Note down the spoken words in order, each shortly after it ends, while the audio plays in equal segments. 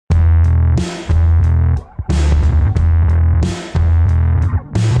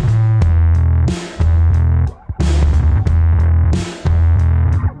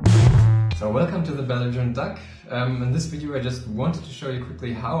Duck. In this video I just wanted to show you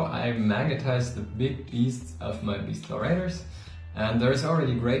quickly how I magnetize the big beasts of my Beastclaw Raiders. And there is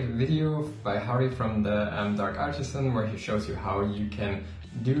already a great video by Harry from the Dark Artisan where he shows you how you can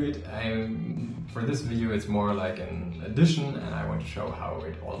do it. For this video it's more like an addition, and I want to show how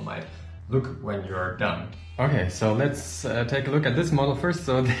it all might look when you're done. Okay, so let's take a look at this model first.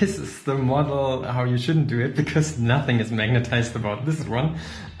 So this is the model how you shouldn't do it, because nothing is magnetized about this one.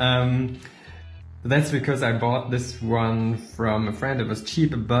 That's because I bought this one from a friend. It was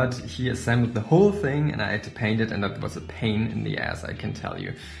cheap, but he assembled the whole thing and I had to paint it, and that was a pain in the ass, I can tell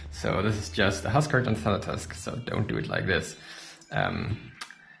you. So this is just a Huskard and Thundertusk, so don't do it like this.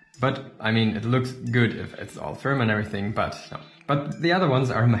 But I mean, it looks good if it's all firm and everything, but no. But the other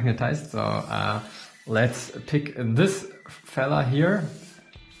ones are magnetized, so let's pick this fella here.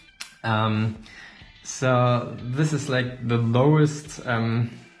 So this is like the lowest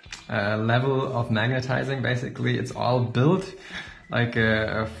level of magnetizing. Basically it's all built like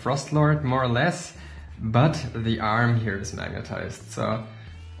a Frostlord more or less, but the arm here is magnetized. So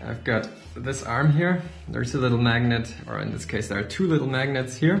I've got this arm here, there's a little magnet, or in this case there are two little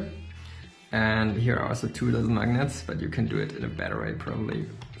magnets here, and here are also two little magnets, but you can do it in a better way probably.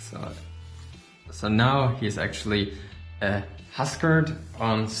 So now he's actually a Huskard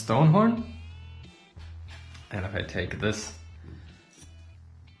on Stonehorn, and if I take this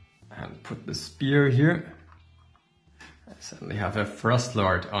and put the spear here, I suddenly have a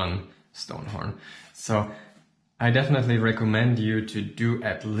Frostlord on Stonehorn. So I definitely recommend you to do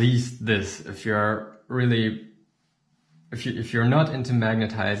at least this. If you're really, if you're not into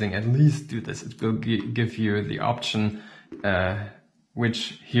magnetizing, at least do this. It will give you the option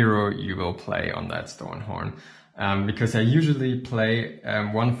which hero you will play on that Stonehorn. Because I usually play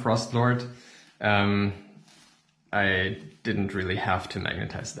one Frostlord. I didn't really have to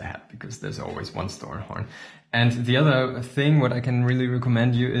magnetize the head because there's always one Stonehorn. And the other thing what I can really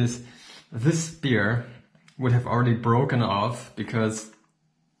recommend you is this spear would have already broken off because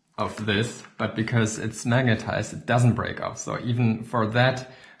of this, but because it's magnetized, it doesn't break off. So even for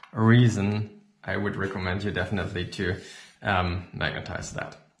that reason, I would recommend you definitely to magnetize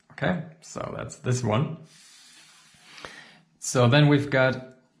that. Okay, so that's this one. So then we've got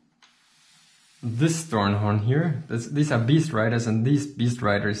this Stonehorn here. These are Beast Riders, and these Beast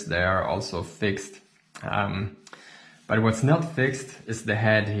Riders, they are also fixed. But what's not fixed is the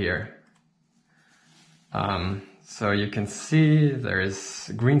head here. So you can see there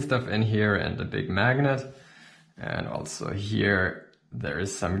is green stuff in here and a big magnet. And also here there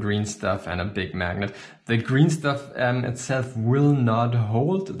is some green stuff and a big magnet. The green stuff itself will not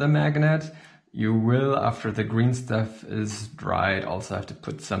hold the magnet. You will, after the green stuff is dried, also have to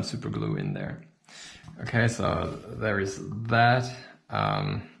put some super glue in there. Okay, so there is that,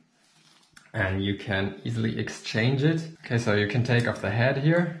 and you can easily exchange it. Okay, so you can take off the head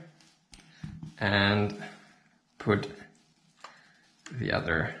here and put the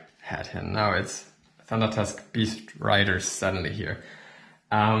other head in. Now it's Thundertusk Beast Riders suddenly here.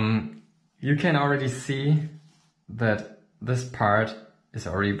 You can already see that this part is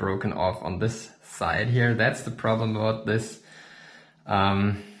already broken off on this side here. That's the problem about this.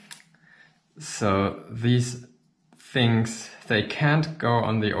 So these things, they can't go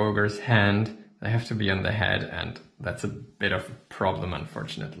on the ogre's hand, they have to be on the head, and that's a bit of a problem,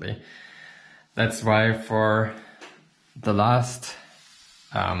 unfortunately. That's why for the last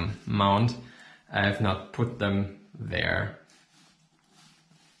mount, I have not put them there.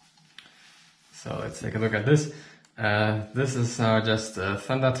 So let's take a look at this. This is just a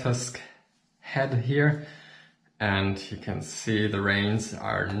Thundertusk head here, and you can see the reins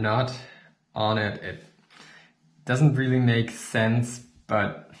are not on it. It doesn't really make sense,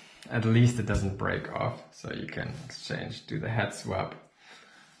 but at least it doesn't break off. So you can exchange, do the head swap,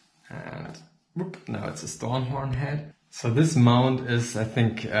 and whoop, now it's a Stonehorn head. So this mount is, I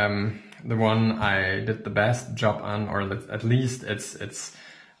think, the one I did the best job on, or at least it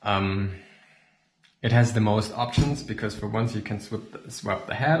has the most options, because for once you can swap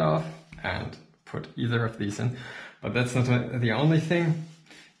the head off and put either of these in. But that's not the only thing.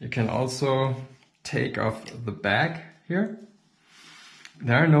 You can also take off the back here.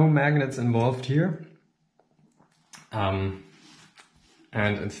 There are no magnets involved here. And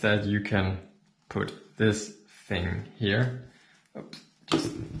instead you can put this thing here. Oops,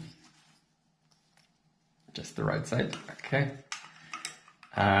 just the right side, okay.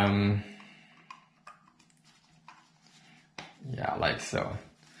 Yeah, like so.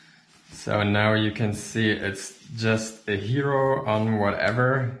 So now you can see it's just a hero on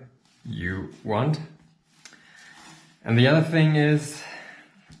whatever you want. And the other thing is,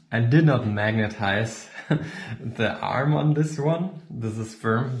 I did not magnetize the arm on this one. This is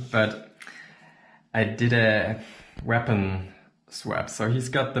firm, but I did a weapon swap. So he's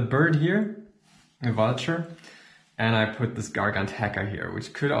got the bird here, a vulture, and I put this Gargant Hacker here,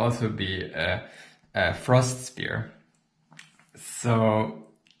 which could also be a frost spear. So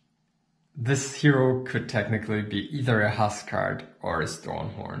this hero could technically be either a Huskard or a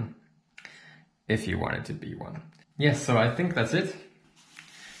Stormhorn, if you want it to be one. Yes, so I think that's it.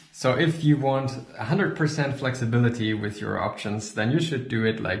 So if you want 100% flexibility with your options, then you should do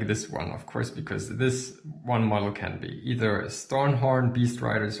it like this one, of course, because this one model can be either a Stormhorn, Beast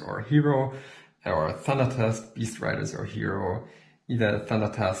Riders, or Hero, or Thundertusk, Beast Riders, or Hero, either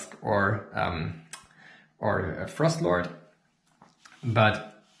Thundertusk or a Frostlord.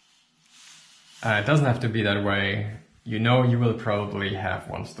 But it doesn't have to be that way. You know you will probably have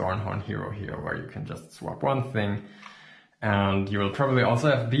one Stormhorn hero here where you can just swap one thing. And you will probably also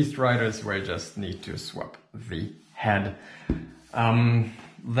have Beast Riders where you just need to swap the head.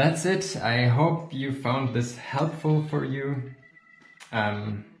 That's it. I hope you found this helpful for you.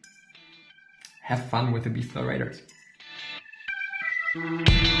 Have fun with the Beastclaw Raiders.